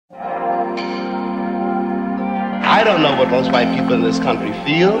I don't know what most white people in this country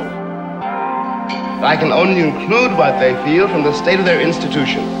feel. I can only include what they feel from the state of their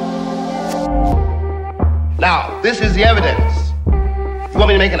institution. Now, this is the evidence. You want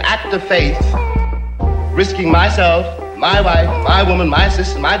me to make an act of faith, risking myself, my wife, my woman, my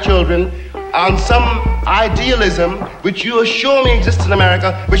sister, my children, on some idealism which you assure me exists in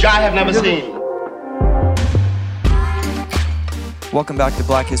America, which I have never seen. Welcome back to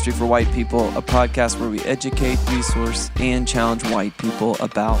Black History for White People, a podcast where we educate, resource, and challenge white people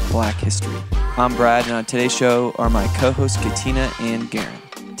about Black history. I'm Brad, and on today's show are my co-hosts Katina and Garen.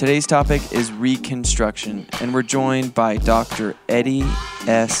 Today's topic is Reconstruction, and we're joined by Dr. Eddie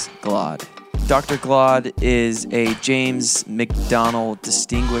S. Glaude. Dr. Glaude is a James McDonald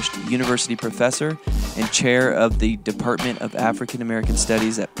Distinguished University Professor and Chair of the Department of African American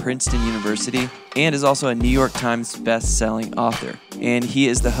Studies at Princeton University, and is also a New York Times best-selling author. And he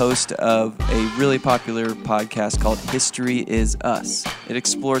is the host of a really popular podcast called History is Us. It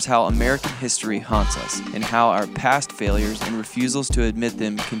explores how American history haunts us and how our past failures and refusals to admit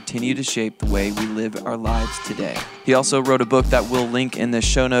them continue to shape the way we live our lives today. He also wrote a book that we'll link in the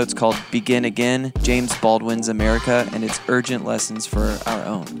show notes called Begin Again, James Baldwin's America and Its Urgent Lessons for Our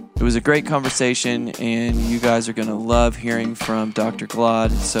Own. It was a great conversation, and you guys are going to love hearing from Dr.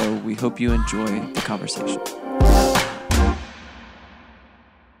 Glaude, so we hope you enjoy the conversation.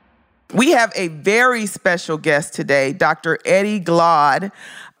 We have a very special guest today, Dr. Eddie Glaude,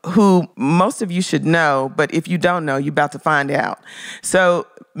 who most of you should know, but if you don't know, you're about to find out. So,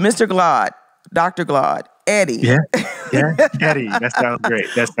 Mr. Glaude, Dr. Glaude, Eddie. Yeah, Eddie. That sounds great.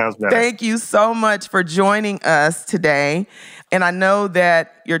 That sounds better. Thank you so much for joining us today. And I know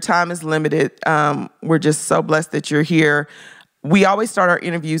that your time is limited. We're just so blessed that you're here. We always start our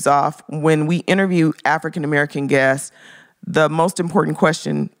interviews off when we interview African American guests. The most important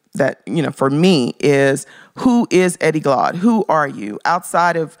question that, for me is, who is Eddie Glaude? Who are you?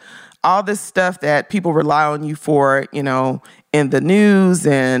 Outside of all this stuff that people rely on you for, in the news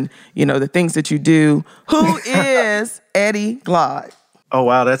and, the things that you do, who is Eddie Glaude? Oh,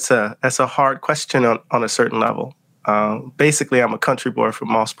 wow. That's a hard question on a certain level. Basically, I'm a country boy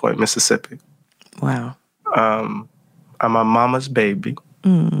from Moss Point, Mississippi. Wow. I'm my mama's baby,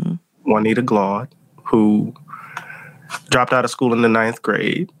 Juanita Glaude, who dropped out of school in the 9th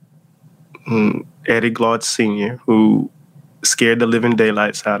grade. Eddie Glaude Sr., who scared the living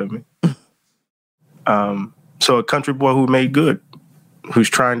daylights out of me. So a country boy who made good, who's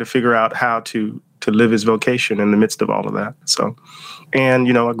trying to figure out how to live his vocation in the midst of all of that. So, and,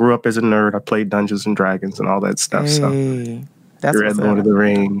 I grew up as a nerd. I played Dungeons and Dragons and all that stuff. Hey, so read Lord of the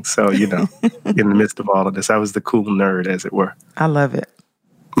Rings. So, in the midst of all of this, I was the cool nerd, as it were. I love it.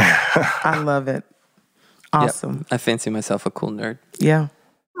 I love it. Awesome. Yep, I fancy myself a cool nerd. Yeah.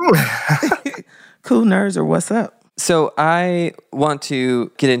 Cool nerds, or what's up? So I want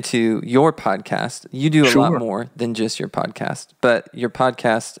to get into your podcast. You do a lot more than just your podcast, but your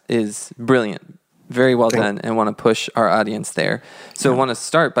podcast is brilliant, very well done, and want to push our audience there. So I want to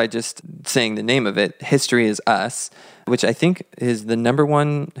start by just saying the name of it, History is Us, which I think is the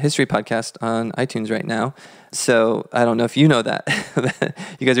 #1 history podcast on iTunes right now. So I don't know if you know that.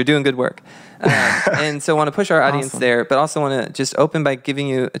 You guys are doing good work. And so I want to push our audience there, but also want to just open by giving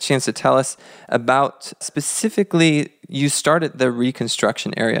you a chance to tell us about specifically, you started the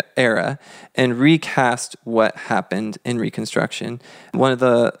Reconstruction era and recast what happened in Reconstruction. One of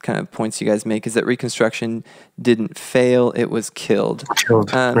the kind of points you guys make is that Reconstruction didn't fail, it was killed.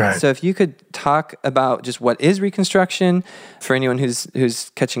 Right. So if you could talk about just what is Reconstruction for anyone who's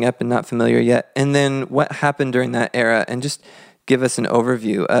catching up and not familiar yet, and then what happened during that era, and just give us an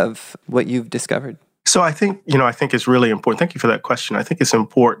overview of what you've discovered. So I think it's really important. Thank you for that question. I think it's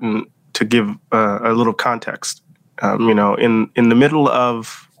important to give a little context. In the middle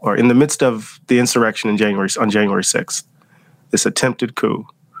of, or in the midst of the insurrection on January 6th, this attempted coup,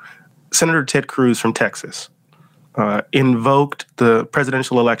 Senator Ted Cruz from Texas invoked the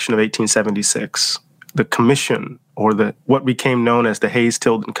presidential election of 1876, the commission, or what became known as the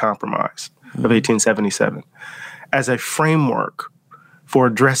Hayes-Tilden Compromise of 1877, as a framework for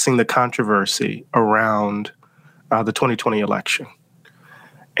addressing the controversy around the 2020 election.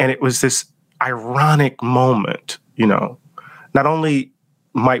 And it was this ironic moment, not only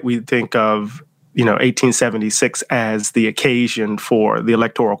might we think of, 1876 as the occasion for the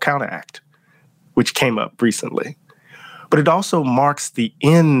Electoral Count Act, which came up recently, but it also marks the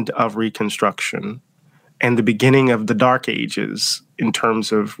end of Reconstruction and the beginning of the Dark Ages in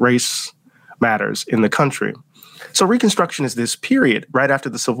terms of race matters in the country. So Reconstruction is this period right after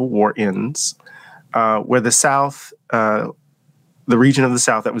the Civil War ends, where the South the region of the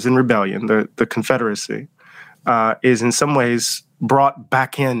South that was in rebellion, the Confederacy, is in some ways brought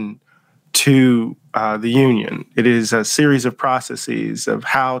back in to the Union. It is a series of processes of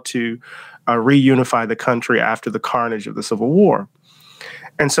how to reunify the country after the carnage of the Civil War.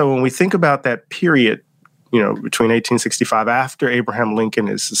 And so when we think about that period, between 1865, after Abraham Lincoln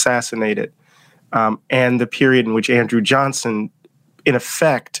is assassinated, and the period in which Andrew Johnson, in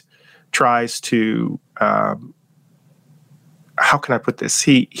effect, tries to, how can I put this?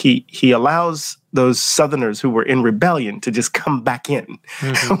 He allows those Southerners who were in rebellion to just come back in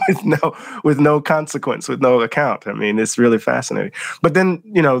with no consequence, with no account. I mean, it's really fascinating. But then,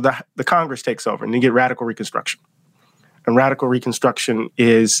 the Congress takes over and you get radical Reconstruction. And radical Reconstruction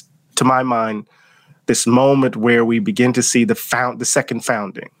is, to my mind, this moment where we begin to see the second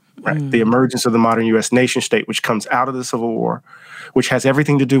founding, right? The emergence of the modern U.S. nation state, which comes out of the Civil War, which has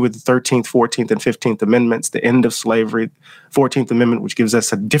everything to do with the 13th, 14th, and 15th Amendments, the end of slavery, 14th Amendment, which gives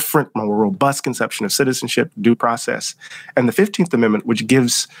us a different, more robust conception of citizenship, due process, and the 15th Amendment, which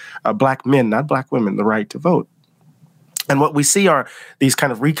gives Black men, not Black women, the right to vote. And what we see are these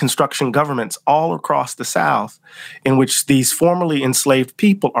kind of Reconstruction governments all across the South in which these formerly enslaved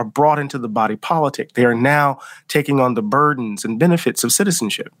people are brought into the body politic. They are now taking on the burdens and benefits of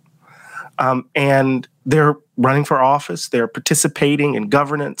citizenship. And they're running for office. They're participating in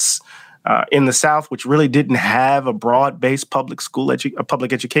governance in the South, which really didn't have a broad-based public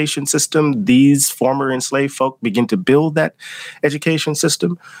education system. These former enslaved folk begin to build that education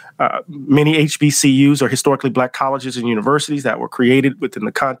system. Many HBCUs, or historically Black colleges and universities, that were created within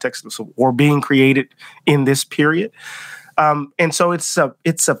the context of or being created in this period. And so it's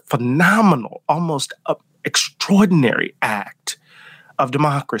a phenomenal, almost extraordinary act of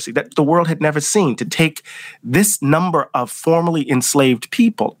democracy that the world had never seen, to take this number of formerly enslaved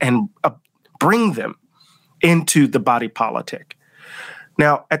people and bring them into the body politic.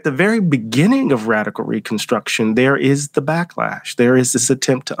 Now, at the very beginning of radical Reconstruction, there is the backlash. There is this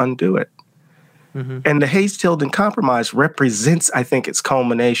attempt to undo it. Mm-hmm. And the Hayes-Tilden Compromise represents, I think, its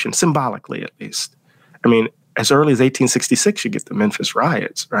culmination, symbolically at least. I mean, as early as 1866, you get the Memphis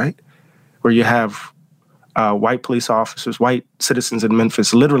riots, right? Where you have white police officers, white citizens in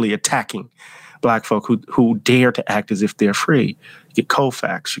Memphis literally attacking Black folk who dare to act as if they're free. You get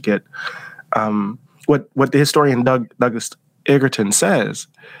Colfax. You get what the historian Douglas Egerton says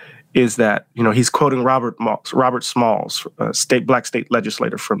is that, he's quoting Robert Smalls, Black state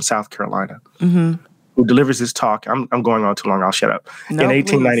legislator from South Carolina, who delivers his talk. I'm going on too long. I'll shut up. No, in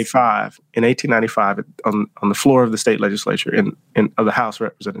 1895, on the floor of the state legislature of the House of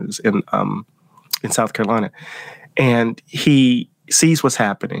Representatives in South Carolina. And he sees what's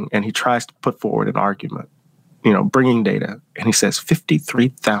happening and he tries to put forward an argument, bringing data. And he says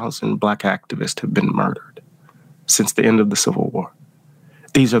 53,000 Black activists have been murdered since the end of the Civil War.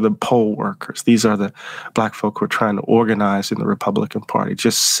 These are the poll workers. These are the Black folk who are trying to organize in the Republican Party,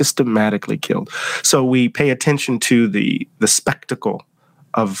 just systematically killed. So we pay attention to the spectacle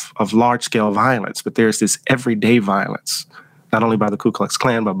of large-scale violence, but there's this everyday violence, not only by the Ku Klux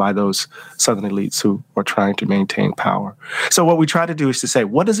Klan, but by those Southern elites who are trying to maintain power. So what we try to do is to say,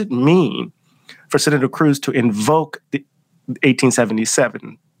 what does it mean for Senator Cruz to invoke the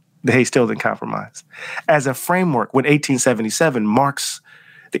 1877, the Hayes-Tilden Compromise, as a framework when 1877 marks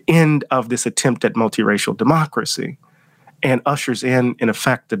the end of this attempt at multiracial democracy and ushers in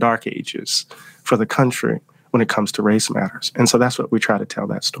effect, the Dark Ages for the country when it comes to race matters. And so that's what we try to tell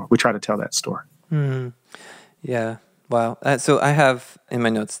that story. Mm-hmm. Yeah. Wow. So I have in my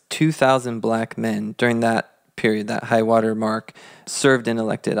notes 2,000 Black men during that period, that high water mark, served in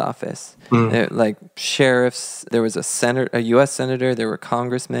elected office. Like sheriffs, there was a U.S. senator, there were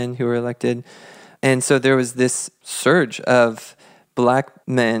congressmen who were elected. And so there was this surge of Black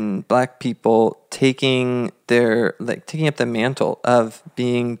men, Black people taking up the mantle of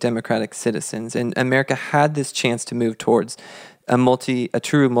being democratic citizens. And America had this chance to move towards a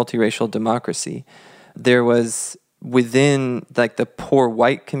true multiracial democracy. There was, within the poor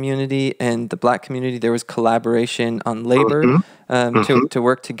white community and the Black community, there was collaboration on labor to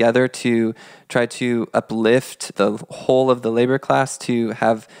work together to try to uplift the whole of the labor class to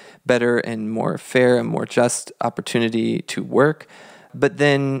have better and more fair and more just opportunity to work. But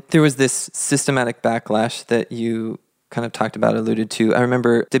then there was this systematic backlash that you kind of talked about, alluded to. I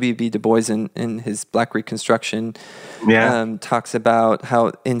remember W.B. Du Bois in his Black Reconstruction talks about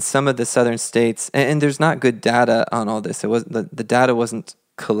how in some of the southern states, and there's not good data on all this. It was the data wasn't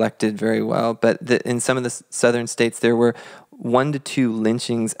collected very well, but in some of the southern states there were 1 to 2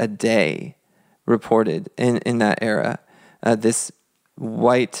 lynchings a day reported in that era. This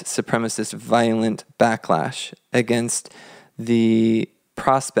white supremacist violent backlash against the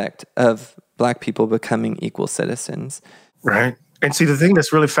prospect of Black people becoming equal citizens. Right. And see, the thing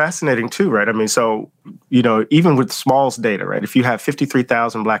that's really fascinating too, right? I mean, so, even with Small's data, right? If you have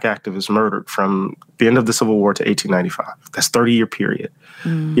 53,000 Black activists murdered from the end of the Civil War to 1895, that's 30-year period.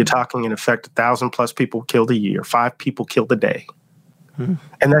 You're talking, in effect, 1,000 plus people killed a year, 5 people killed a day.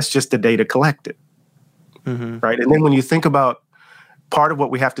 And that's just the data collected, right? And then when you think about part of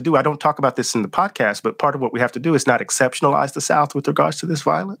what we have to do, I don't talk about this in the podcast, but part of what we have to do is not exceptionalize the South with regards to this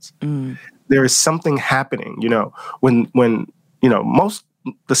violence. There is something happening, when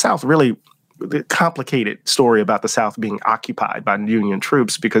the South really, the complicated story about the South being occupied by Union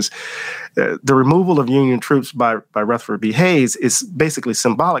troops, because the removal of Union troops by Rutherford B. Hayes is basically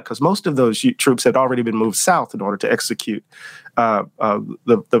symbolic, because most of those troops had already been moved south in order to execute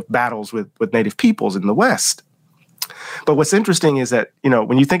the battles with Native peoples in the West. But what's interesting is that,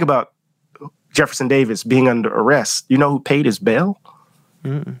 when you think about Jefferson Davis being under arrest, you know who paid his bail?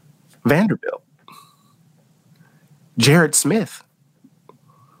 Vanderbilt. Jared Smith,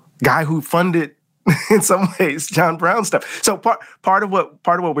 guy who funded, in some ways, John Brown stuff. So part of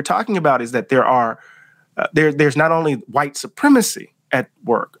what we're talking about is that there's not only white supremacy at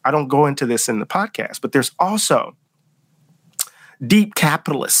work. I don't go into this in the podcast, but there's also deep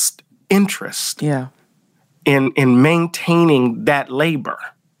capitalist interest in maintaining that labor,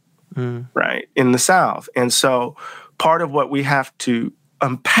 right, in the South. And so part of what we have to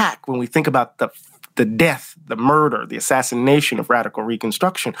unpack when we think about the death, the murder, the assassination of radical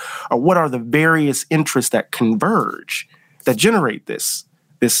Reconstruction, are what are the various interests that converge, that generate the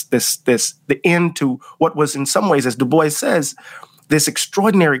end to what was, in some ways, as Du Bois says, this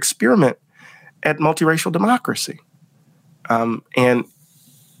extraordinary experiment at multiracial democracy. And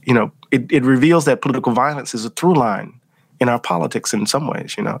it reveals that political violence is a through line in our politics in some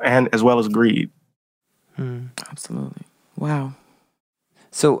ways, and as well as greed. Absolutely. Wow.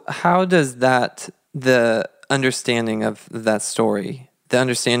 So how does the understanding of that story, the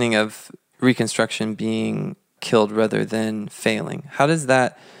understanding of Reconstruction being killed rather than failing, how does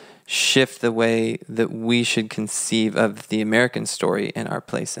that shift the way that we should conceive of the American story and our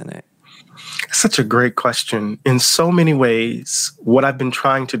place in it? Such a great question. In so many ways, what I've been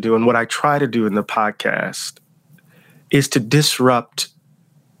trying to do and what I try to do in the podcast is to disrupt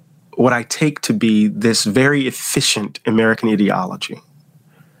what I take to be this very efficient American ideology.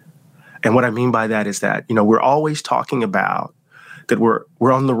 And what I mean by that is that, we're always talking about that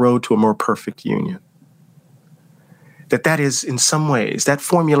we're on the road to a more perfect union. That is, in some ways, that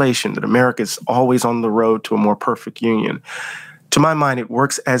formulation that America is always on the road to a more perfect union, to my mind, it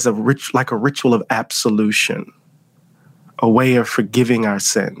works as like a ritual of absolution, a way of forgiving our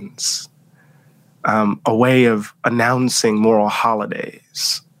sins, a way of announcing moral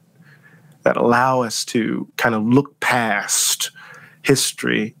holidays that allow us to kind of look past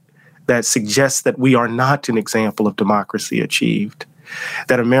history that suggests that we are not an example of democracy achieved,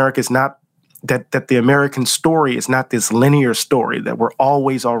 that America is not, that the American story is not this linear story, that we're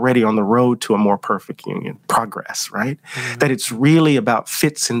always already on the road to a more perfect union, progress, right? That it's really about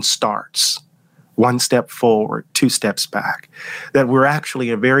fits and starts, one step forward, 2 steps back, that we're actually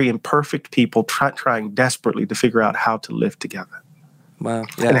a very imperfect people trying desperately to figure out how to live together. Wow.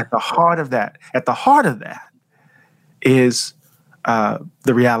 Yeah. And at the heart of that is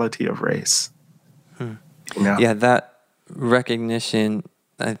the reality of race. Yeah, that recognition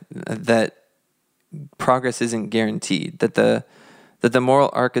that progress isn't guaranteed, that the moral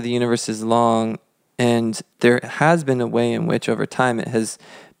arc of the universe is long, and there has been a way in which over time it has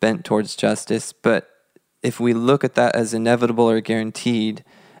bent towards justice. But if we look at that as inevitable or guaranteed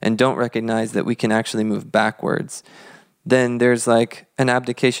and don't recognize that we can actually move backwards, then there's like an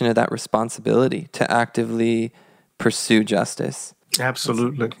abdication of that responsibility to actively pursue justice.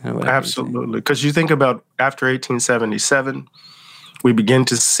 Absolutely. Absolutely. Because you think about after 1877, we begin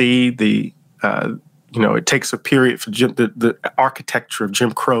to see it takes a period for the architecture of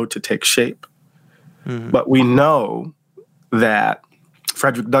Jim Crow to take shape. But we know that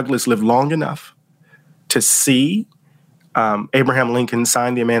Frederick Douglass lived long enough to see Abraham Lincoln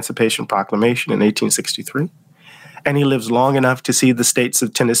sign the Emancipation Proclamation in 1863. And he lives long enough to see the states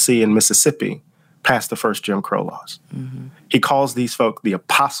of Tennessee and Mississippi pass the first Jim Crow laws. He calls these folk the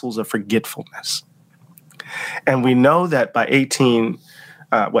apostles of forgetfulness. And we know that by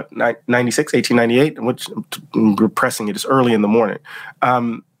 1898, which we're pressing it, it's early in the morning.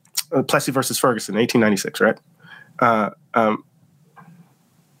 Plessy versus Ferguson, 1896, right?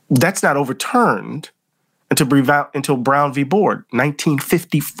 That's not overturned until Brown v. Board,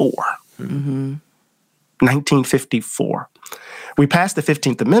 1954. 1954. We passed the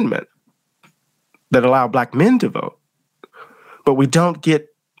 15th Amendment that allowed Black men to vote. but we don't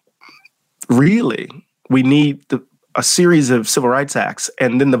get really. We need a series of civil rights acts,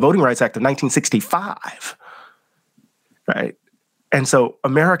 and then the Voting Rights Act of 1965, right? And so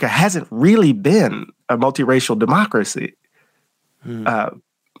America hasn't really been a multiracial democracy until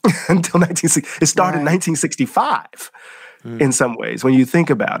 1960. It started in 1965 in some ways, when you think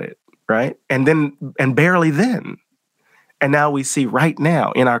about it, right? And barely then. And now we see right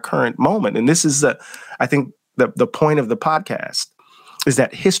now in our current moment, and this is, I think, the point of the podcast, is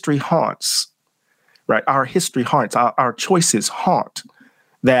that history haunts, right? Our history haunts, our choices haunt,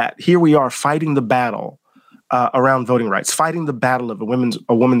 that here we are fighting the battle around voting rights, fighting the battle of a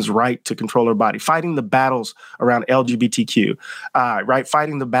woman's right to control her body, fighting the battles around LGBTQ, right?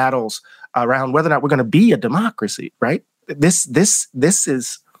 Fighting the battles around whether or not we're going to be a democracy, right? This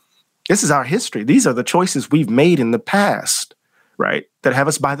is our history. These are the choices we've made in the past, right? That have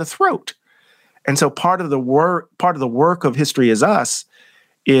us by the throat. And so part of the work of History Is Us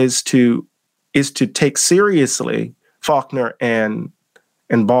is to take seriously Faulkner and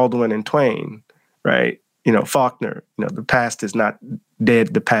Baldwin and Twain, right? You know, Faulkner, the past is not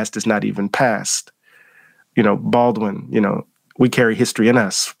dead, the past is not even past. Baldwin, we carry history in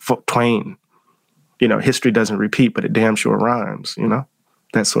us. Twain, history doesn't repeat, but it damn sure rhymes,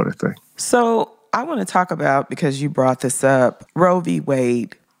 that sort of thing. So I want to talk about, because you brought this up, Roe v.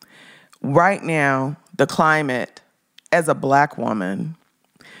 Wade. Right now, the climate, as a Black woman,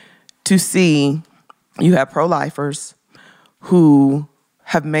 to see you have pro-lifers who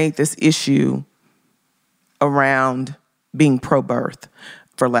have made this issue around being pro-birth,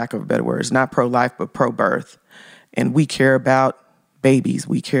 for lack of better words, not pro-life, but pro-birth. And we care about babies.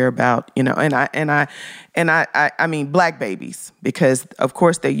 We care about, I mean Black babies, because of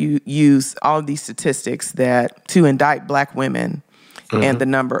course they use all these statistics to indict Black women and the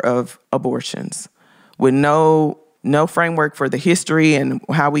number of abortions, with no framework for the history and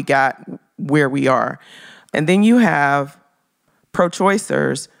how we got where we are. And then you have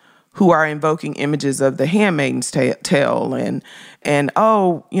pro-choicers who are invoking images of the Handmaid's Tale and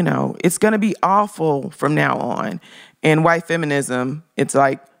it's going to be awful from now on. And white feminism, it's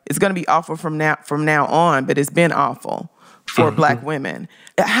like, it's going to be awful from now on, but it's been awful for Black women.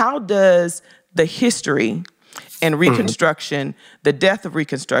 How does the history and Reconstruction, the death of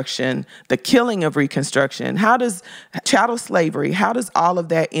Reconstruction, the killing of Reconstruction, how does chattel slavery, how does all of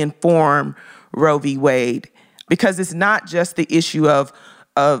that inform Roe v. Wade? Because it's not just the issue of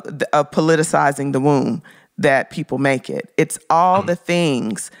politicizing the womb that people make it. It's all the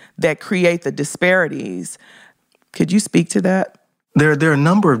things that create the disparities. Could you speak to that? There are a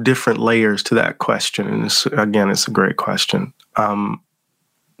number of different layers to that question, and it's a great question.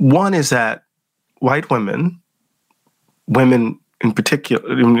 One is that white women in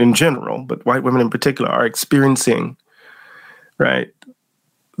particular, in general, but white women in particular, are experiencing, right,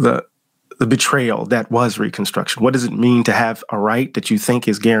 the betrayal that was Reconstruction. What does it mean to have a right that you think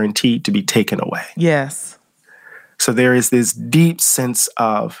is guaranteed to be taken away? Yes. So there is this deep sense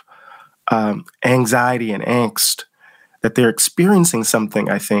of anxiety and angst that they're experiencing something,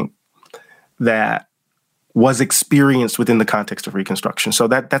 I think, that was experienced within the context of Reconstruction. So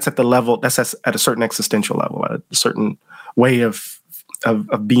that's at the level, that's at a certain existential level, a certain way of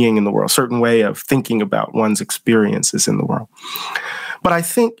being in the world, a certain way of thinking about one's experiences in the world. But I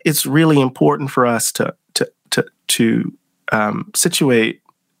think it's really important for us to situate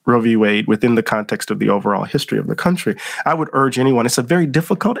Roe v. Wade within the context of the overall history of the country. I would urge anyone, it's a very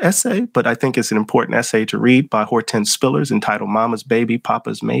difficult essay, but I think it's an important essay to read, by Hortense Spillers, entitled Mama's Baby,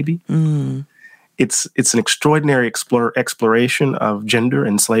 Papa's Maybe. It's an extraordinary exploration of gender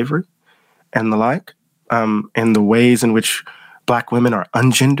and slavery and the like, and the ways in which Black women are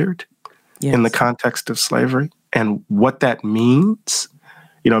ungendered in the context of slavery, and what that means,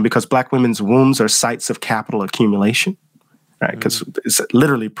 because Black women's wombs are sites of capital accumulation, right? Because it's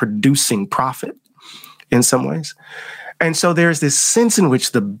literally producing profit in some ways. And so there's this sense in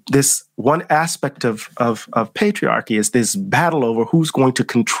which this one aspect of patriarchy is this battle over who's going to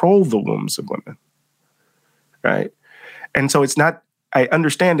control the wombs of women, right? And so it's not, I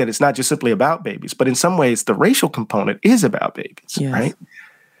understand that it's not just simply about babies, but in some ways the racial component is about babies, right?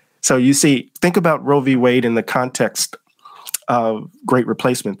 So you see, think about Roe v. Wade in the context of Great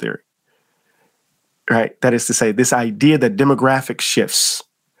Replacement theory, right? That is to say, this idea that demographic shifts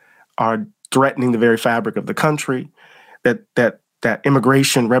are threatening the very fabric of the country, that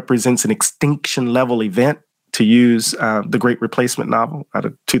immigration represents an extinction level event, to use the Great Replacement novel out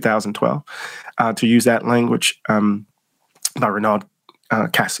of 2012, to use that language by Renaud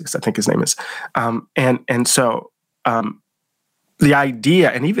Cassius, I think his name is. And so the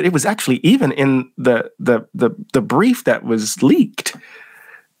idea, and even it was actually even in the brief that was leaked,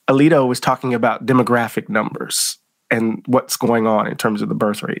 Alito was talking about demographic numbers and what's going on in terms of the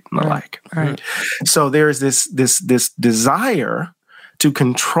birth rate and the like. Right. So there's this desire to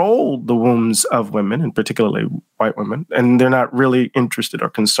control the wombs of women, and particularly white women, and they're not really interested or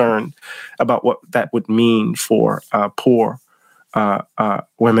concerned about what that would mean for poor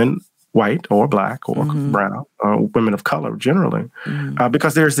women, white or black or brown, or women of color generally,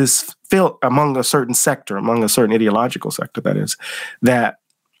 because there's this feel among a certain sector, among a certain ideological sector, that is, that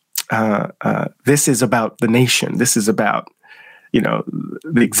this is about the nation. This is about,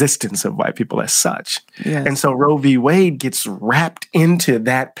 the existence of white people as such. Yes. And so Roe v. Wade gets wrapped into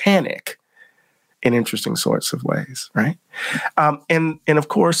that panic in interesting sorts of ways, right? And of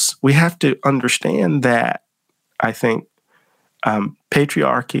course, we have to understand that, I think,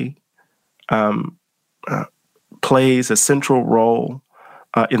 patriarchy plays a central role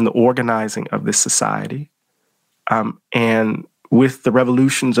in the organizing of this society. And with the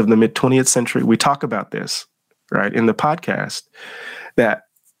revolutions of the mid-20th century, we talk about this, right, in the podcast, that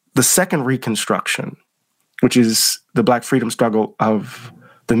the second Reconstruction, which is the Black freedom struggle of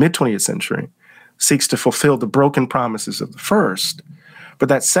the mid-20th century, seeks to fulfill the broken promises of the first. But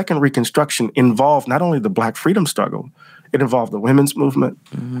that second Reconstruction involved not only the Black freedom struggle, it involved the women's movement,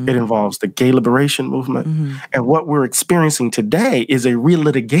 it involves the gay liberation movement. And what we're experiencing today is a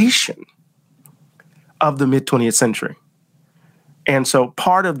relitigation of the mid-20th century. And so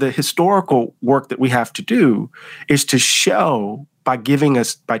part of the historical work that we have to do is to show by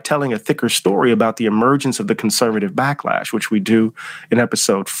telling a thicker story about the emergence of the conservative backlash, which we do in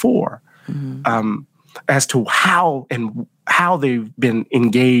episode 4, as to how they've been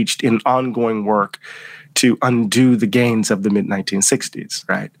engaged in ongoing work to undo the gains of the mid-1960s,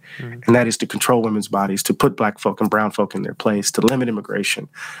 right? And that is to control women's bodies, to put Black folk and brown folk in their place, to limit immigration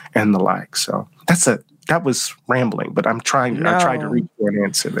and the like. So that was rambling, but I tried to reach for an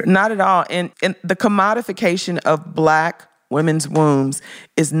answer there. Not at all. And the commodification of Black women's wombs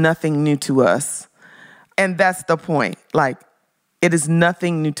is nothing new to us. And that's the point. Like, it is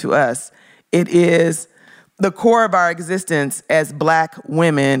nothing new to us. It is the core of our existence as Black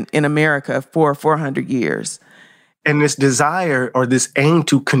women in America for 400 years. And this desire or this aim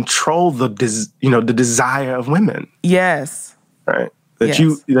to control the desire of women. Yes. Right. That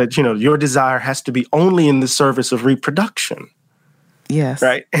your desire has to be only in the service of reproduction. Yes.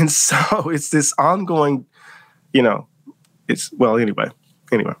 Right. And so it's this ongoing, anyway.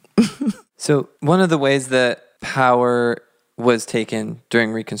 So one of the ways that power was taken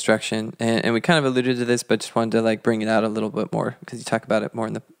during Reconstruction, and we kind of alluded to this, but just wanted to bring it out a little bit more because you talk about it more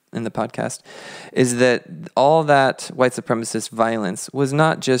in the podcast, is that all that white supremacist violence was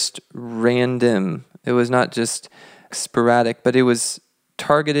not just random. It was not just sporadic, but it was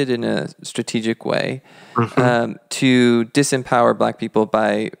targeted in a strategic way to disempower Black people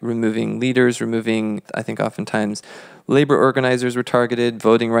by removing leaders, I think oftentimes labor organizers were targeted,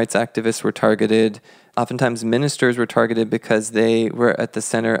 voting rights activists were targeted, oftentimes ministers were targeted because they were at the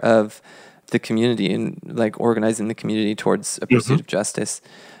center of the community and organizing the community towards a pursuit of justice.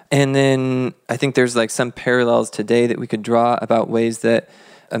 And then I think there's some parallels today that we could draw about ways that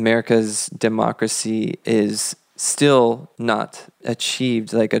America's democracy is still not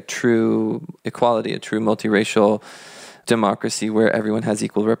achieved a true equality, a true multiracial democracy where everyone has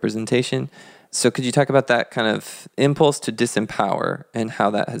equal representation. So could you talk about that kind of impulse to disempower and how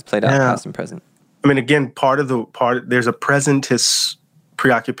that has played out past and present? I mean, again, there's a presentist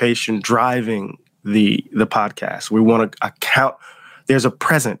preoccupation driving the podcast. We want to account. There's a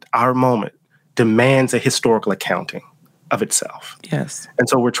present. Our moment demands a historical accounting of itself. Yes. And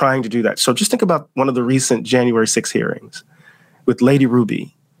so we're trying to do that. So just think about one of the recent January 6 hearings with Lady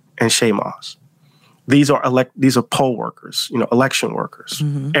Ruby and Shaye Moss. These are poll workers, election workers,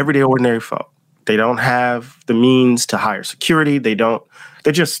 everyday ordinary folk. They don't have the means to hire security. They're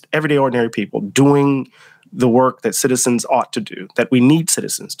just everyday ordinary people doing the work that citizens ought to do, that we need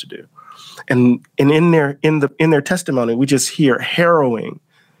citizens to do. And in their testimony, we just hear harrowing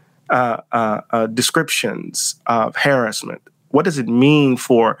descriptions of harassment. What does it mean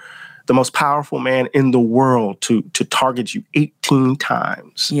for the most powerful man in the world to target you 18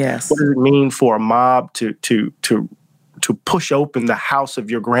 times? Yes. What does it mean for a mob to push open the house of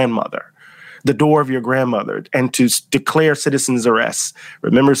your grandmother, the door of your grandmother, and to declare citizens' arrests?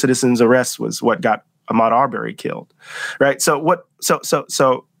 Remember, citizens' arrest was what got Ahmaud Arbery killed, right? So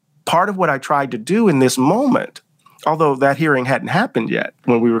part of what I tried to do in this moment, although that hearing hadn't happened yet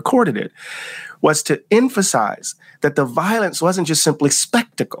when we recorded it, was to emphasize that the violence wasn't just simply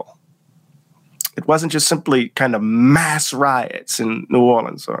spectacle. It wasn't just simply kind of mass riots in New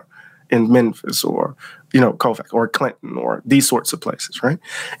Orleans or in Memphis or, Colfax or Clinton or these sorts of places, right?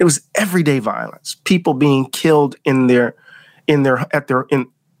 It was everyday violence. People being killed in their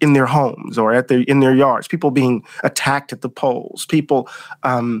homes or in their yards. People being attacked at the polls. People,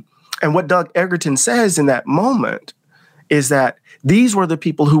 and what Doug Egerton says in that moment is that these were the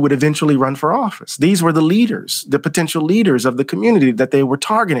people who would eventually run for office. These were the leaders, the potential leaders of the community that they were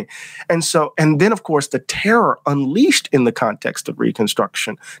targeting. And then, of course, the terror unleashed in the context of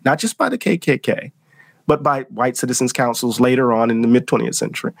Reconstruction, not just by the KKK, but by white citizens' councils later on in the mid-20th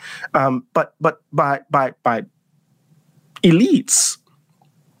century, but by elites.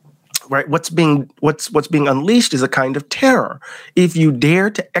 Right? What's being unleashed is a kind of terror. If you dare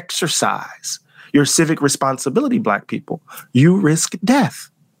to exercise your civic responsibility, Black people, you risk death.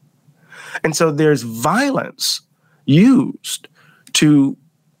 And so there's violence used to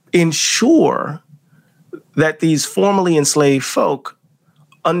ensure that these formerly enslaved folk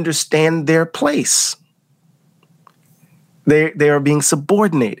understand their place. They are being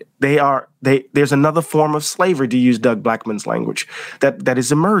subordinated. There's another form of slavery, to use Doug Blackman's language, that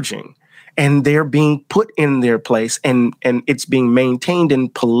is emerging. And they're being put in their place, and it's being maintained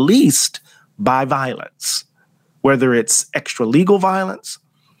and policed by violence, whether it's extra legal violence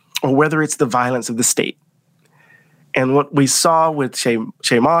or whether it's the violence of the state. And what we saw with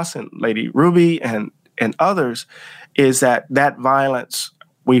Shay Moss and Lady Ruby and others is that violence,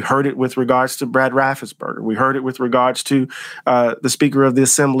 we heard it with regards to Brad Raffensperger. We heard it with regards to the Speaker of the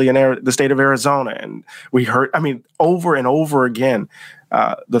Assembly in the state of Arizona. And we heard, over and over again,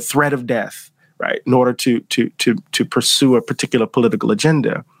 the threat of death, right, in order to pursue a particular political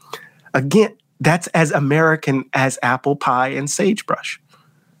agenda. Again, that's as American as apple pie and sagebrush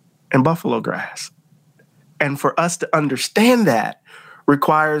and buffalo grass. And for us to understand that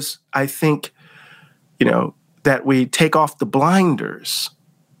requires, I think, that we take off the blinders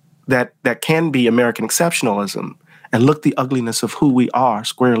that can be American exceptionalism and look the ugliness of who we are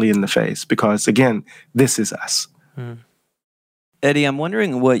squarely in the face. Because, again, this is us. Eddie, I'm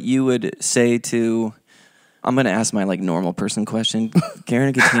wondering what you would say to... I'm going to ask my normal person question. Karen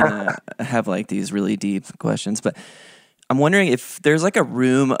and Katina have these really deep questions, but I'm wondering if there's a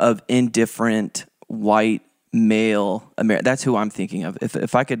room of indifferent white male that's who I'm thinking of.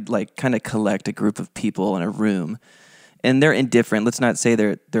 If I could kind of collect a group of people in a room and they're indifferent, let's not say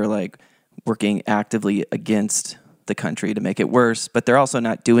they're working actively against the country to make it worse, but they're also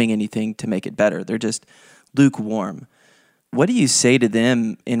not doing anything to make it better. They're just lukewarm. What do you say to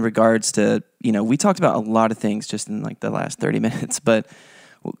them in regards to, we talked about a lot of things just in the last 30 minutes, but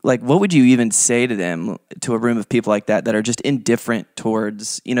what would you even say to them, to a room of people like that are just indifferent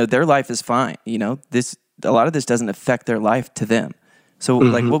towards, their life is fine. A lot of this doesn't affect their life to them. So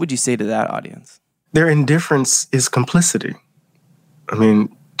what would you say to that audience? Their indifference is complicity. To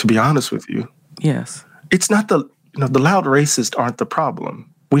be honest with you. Yes. It's not the loud racists aren't the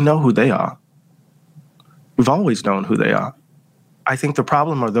problem. We know who they are. We've always known who they are. I think the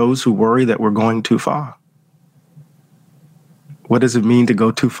problem are those who worry that we're going too far. What does it mean to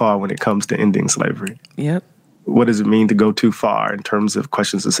go too far when it comes to ending slavery? Yep. What does it mean to go too far in terms of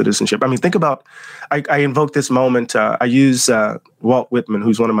questions of citizenship? Think about, I invoke this moment, I use Walt Whitman,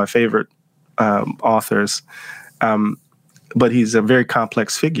 who's one of my favorite authors, but he's a very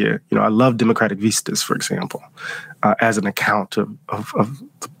complex figure. I love Democratic Vistas, for example, as an account of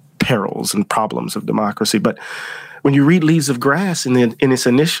the perils and problems of democracy. But when you read Leaves of Grass in its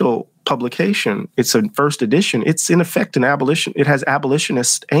initial publication, it's a first edition, it's in effect an abolition. It has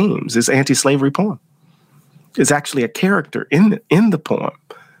abolitionist aims. It's an anti-slavery poem. It's actually a character in the poem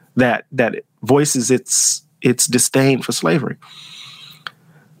that voices its disdain for slavery.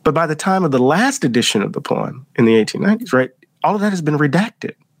 But by the time of the last edition of the poem in the 1890s, right, all of that has been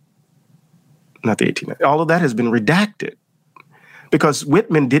redacted. Not the 1890s. All of that has been redacted because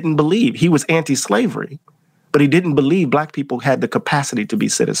Whitman didn't believe, he was anti-slavery, but he didn't believe Black people had the capacity to be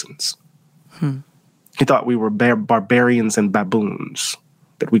citizens. He thought we were barbarians and baboons,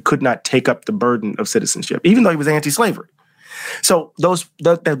 that we could not take up the burden of citizenship, even though he was anti-slavery. So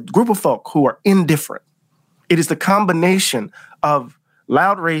the group of folk who are indifferent, it is the combination of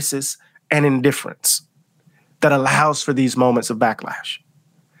loud racists and indifference that allows for these moments of backlash.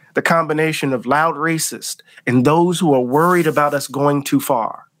 The combination of loud racists and those who are worried about us going too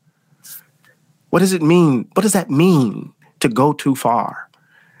far. What does it mean? What does that mean to go too far?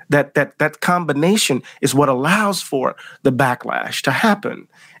 That combination is what allows for the backlash to happen.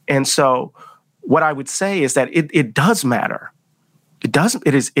 And so what I would say is that it does matter.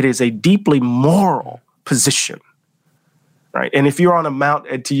 It is a deeply moral position right? And if you're on a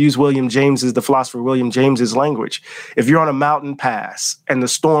mountain, to use the philosopher William James's language, if you're on a mountain pass and the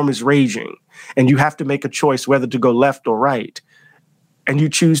storm is raging and you have to make a choice whether to go left or right, and you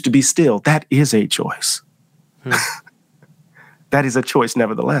choose to be still, that is a choice. That is a choice,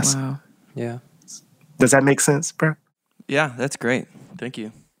 nevertheless. Wow. Yeah. Does that make sense, Brad? Yeah, that's great. Thank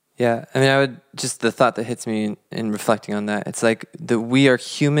you. Yeah, I mean, the thought that hits me in reflecting on that, it's like that we are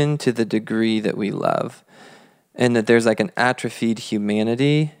human to the degree that we love, and that there's like an atrophied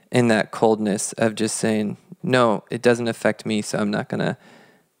humanity in that coldness of just saying, no, it doesn't affect me, so I'm not going to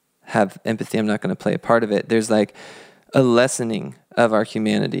have empathy, I'm not going to play a part of it. There's like a lessening of our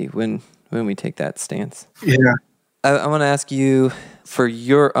humanity when we take that stance. Yeah. I want to ask you, for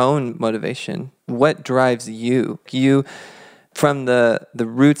your own motivation, what drives you? From the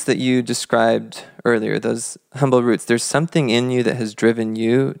roots that you described earlier, those humble roots, there's something in you that has driven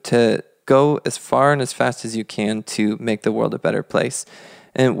you to go as far and as fast as you can to make the world a better place.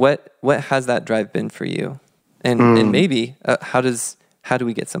 And what has that drive been for you? And maybe how do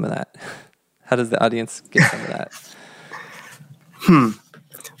we get some of that? How does the audience get some of that?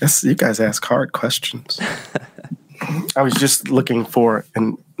 You guys ask hard questions. I was just looking for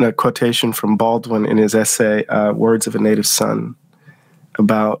a quotation from Baldwin in his essay, Words of a Native Son,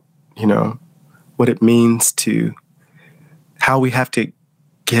 about, what it means to, how we have to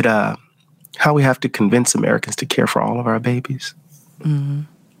convince Americans to care for all of our babies. Mm-hmm.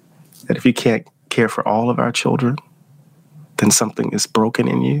 That if you can't care for all of our children, then something is broken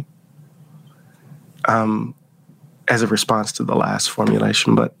in you. As a response to the last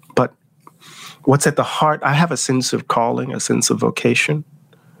formulation, but what's at the heart, I have a sense of calling, a sense of vocation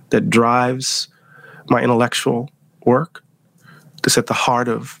that drives my intellectual work. That's at the heart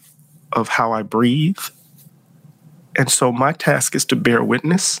of how I breathe. And so my task is to bear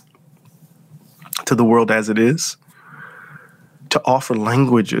witness to the world as it is, to offer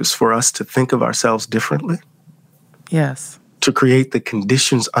languages for us to think of ourselves differently. Yes. To create the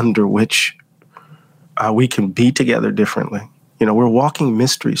conditions under which we can be together differently. We're walking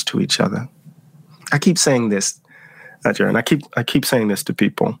mysteries to each other. I keep saying this, Jaron. I keep saying this to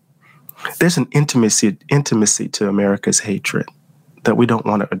people. There's an intimacy to America's hatred that we don't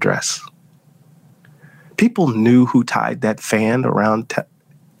want to address. People knew who tied that fan around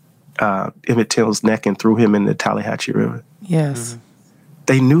Emmett Till's neck and threw him in the Tallahatchie River. Yes.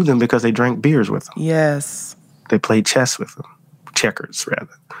 They knew them because they drank beers with them. Yes. They played chess with them, checkers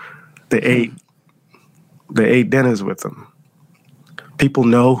rather. They ate dinners with them. People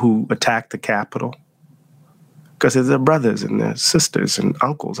know who attacked the Capitol because they're their brothers and their sisters and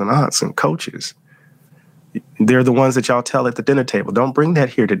uncles and aunts and coaches. They're the ones that y'all tell at the dinner table, don't bring that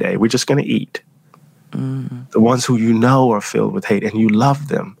here today. We're just going to eat. Mm-hmm. The ones who are filled with hate and you love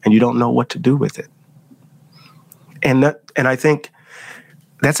them and you don't know what to do with it. And I think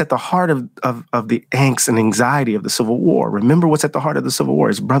that's at the heart of the angst and anxiety of the Civil War. Remember what's at the heart of the Civil War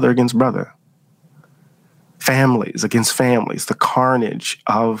is brother against brother. Families against families. The carnage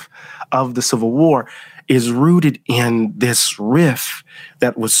of the Civil War is rooted in this rift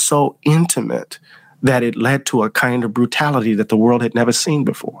that was so intimate that it led to a kind of brutality that the world had never seen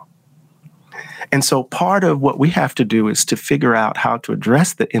before. And so part of what we have to do is to figure out how to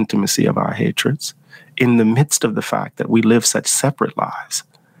address the intimacy of our hatreds in the midst of the fact that we live such separate lives,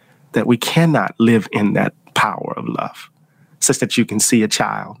 that we cannot live in that power of love, such that you can see a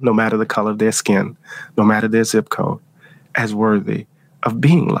child, no matter the color of their skin, no matter their zip code, as worthy of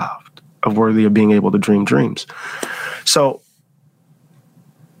being loved, of worthy of being able to dream dreams. So,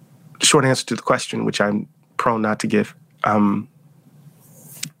 short answer to the question, which I'm prone not to give, I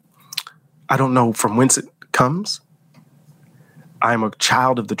don't know from whence it comes. I'm a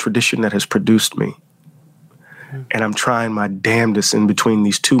child of the tradition that has produced me. And I'm trying my damnedest in between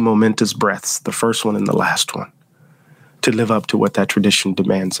these two momentous breaths, the first one and the last one, to live up to what that tradition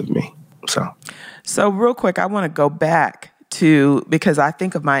demands of me. So real quick, I want to go back to, because I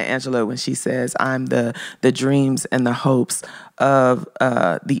think of Maya Angelou when she says, I'm the dreams and the hopes of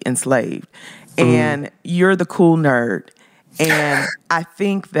the enslaved. And you're the cool nerd. And I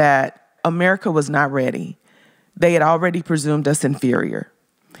think that America was not ready. They had already presumed us inferior.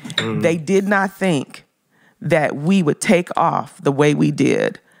 They did not think that we would take off the way we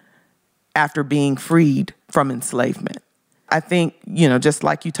did after being freed from enslavement. I think, just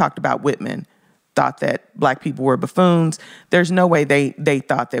like you talked about, Whitman thought that Black people were buffoons. There's no way they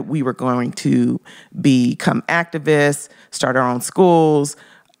thought that we were going to become activists, start our own schools,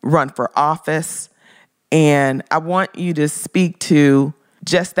 run for office. And I want you to speak to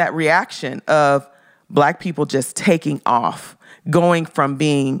just that reaction of Black people just taking off, going from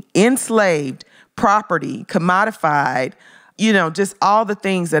being enslaved, property, commodified, just all the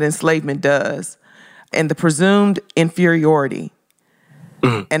things that enslavement does and the presumed inferiority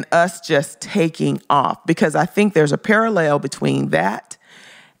and us just taking off. Because I think there's a parallel between that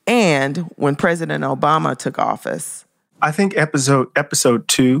and when President Obama took office. I think episode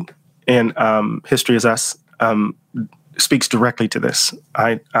 2 in History Is Us speaks directly to this.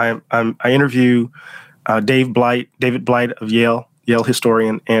 I interview David Blight of Yale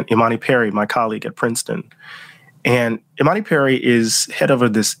historian, and Imani Perry, my colleague at Princeton. And Imani Perry is head over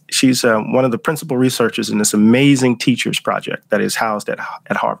this. She's one of the principal researchers in this amazing teachers project that is housed at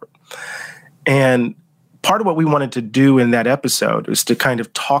Harvard. And part of what we wanted to do in that episode was to kind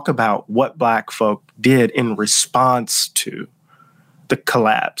of talk about what Black folk did in response to the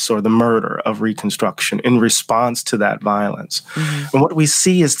collapse or the murder of Reconstruction, in response to that violence. And what we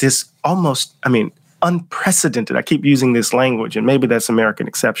see is this almost, unprecedented, I keep using this language, and maybe that's American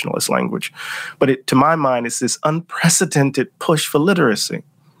exceptionalist language, but to my mind, it's this unprecedented push for literacy.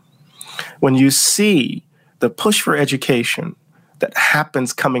 When you see the push for education that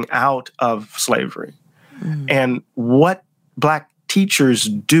happens coming out of slavery, and what Black teachers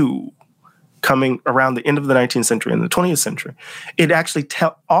do coming around the end of the 19th century and the 20th century, it actually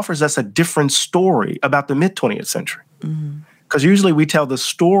offers us a different story about the mid-20th century. Because usually we tell the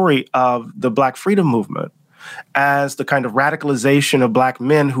story of the Black freedom movement as the kind of radicalization of Black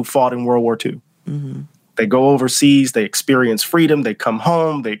men who fought in World War II. They go overseas, they experience freedom, they come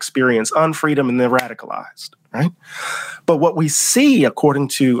home, they experience unfreedom, and they're radicalized, right? But what we see, according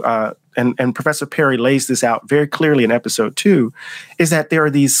to, and Professor Perry lays this out very clearly in episode 2, is that there are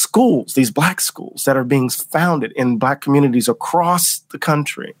these schools, these Black schools that are being founded in Black communities across the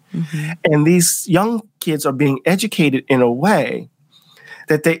country. And these young kids are being educated in a way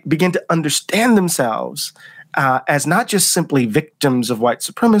that they begin to understand themselves as not just simply victims of white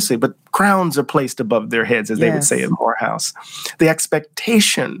supremacy, but crowns are placed above their heads, as they would say in Morehouse. The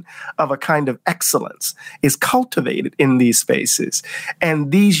expectation of a kind of excellence is cultivated in these spaces.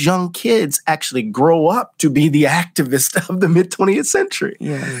 And these young kids actually grow up to be the activists of the mid-20th century.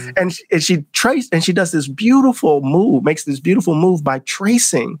 And she does this beautiful move, makes this beautiful move by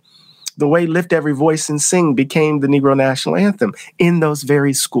tracing the way Lift Every Voice and Sing became the Negro National Anthem in those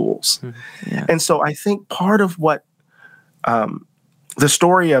very schools. And so I think part of what the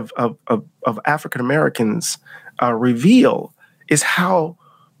story of African Americans reveal is how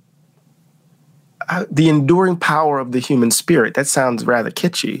the enduring power of the human spirit, that sounds rather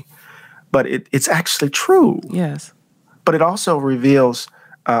kitschy, but it's actually true. But it also reveals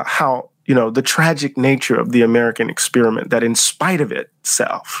how, the tragic nature of the American experiment, that in spite of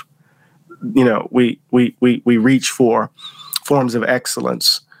itself, we reach for forms of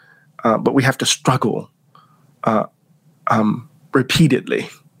excellence, but we have to struggle repeatedly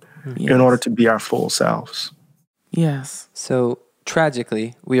in order to be our full selves. So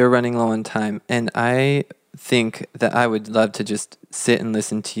tragically, we are running low on time, and I think that I would love to just sit and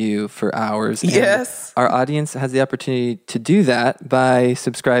listen to you for hours. And our audience has the opportunity to do that by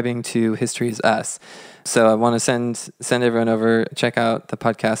subscribing to History Is Us. So I want to send everyone over, check out the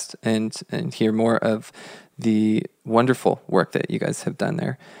podcast and hear more of the wonderful work that you guys have done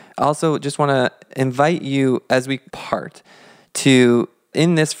there. I also just want to invite you, as we part, to,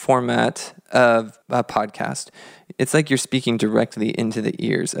 in this format of a podcast, it's like you're speaking directly into the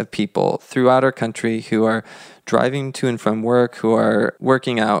ears of people throughout our country who are driving to and from work, who are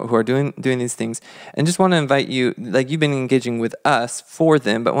working out, who are doing these things. And just want to invite you, like you've been engaging with us for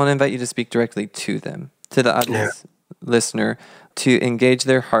them, but want to invite you to speak directly to them, to the audience listener, to engage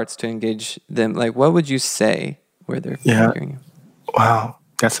their hearts, to engage them. Like, what would you say where they're hearing you? Wow,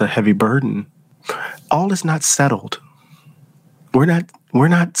 that's a heavy burden. All is not settled. We're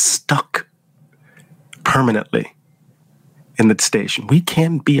not stuck permanently in the station. We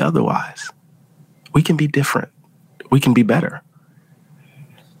can be otherwise. We can be different. We can be better.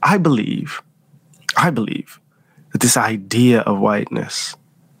 I believe that this idea of whiteness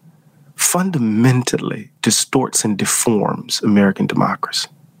fundamentally distorts and deforms American democracy.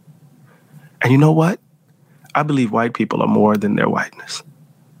 And you know what? I believe white people are more than their whiteness.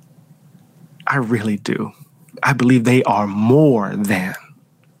 I really do. I believe they are more than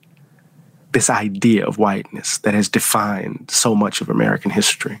this idea of whiteness that has defined so much of American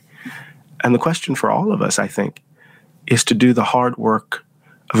history. And the question for all of us, I think, is to do the hard work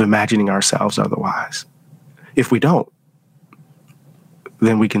of imagining ourselves otherwise. If we don't,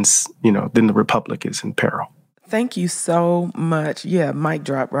 then we can, then the Republic is in peril. Thank you so much. Yeah, mic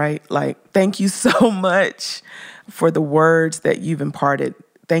drop, right? Like, thank you so much for the words that you've imparted.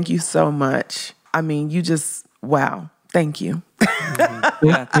 Thank you so much. I mean, wow. Thank you.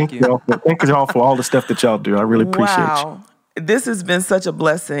 Thank you all for all the stuff that y'all do. I really appreciate you. This has been such a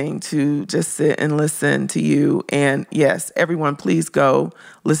blessing to just sit and listen to you. And yes, everyone, please go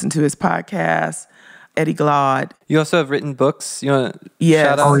listen to his podcast, Eddie Glaude. You also have written books. You want to Yes.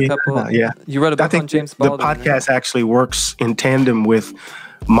 shout out Oh, a yeah. couple? Yeah. You wrote a I book think on James the Baldwin. podcast actually works in tandem with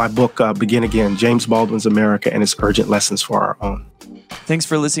my book, Begin Again, James Baldwin's America and its Urgent Lessons for Our Own. Thanks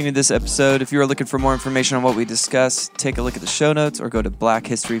for listening to this episode. If you are looking for more information on what we discussed, take a look at the show notes or go to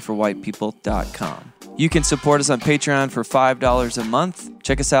blackhistoryforwhitepeople.com. You can support us on Patreon for $5 a month.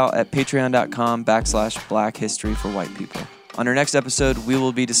 Check us out at patreon.com/Black History for White People. On our next episode, we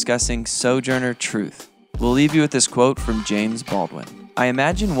will be discussing Sojourner Truth. We'll leave you with this quote from James Baldwin. I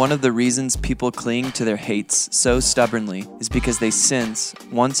imagine one of the reasons people cling to their hates so stubbornly is because they sense,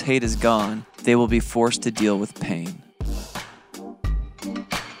 once hate is gone, they will be forced to deal with pain.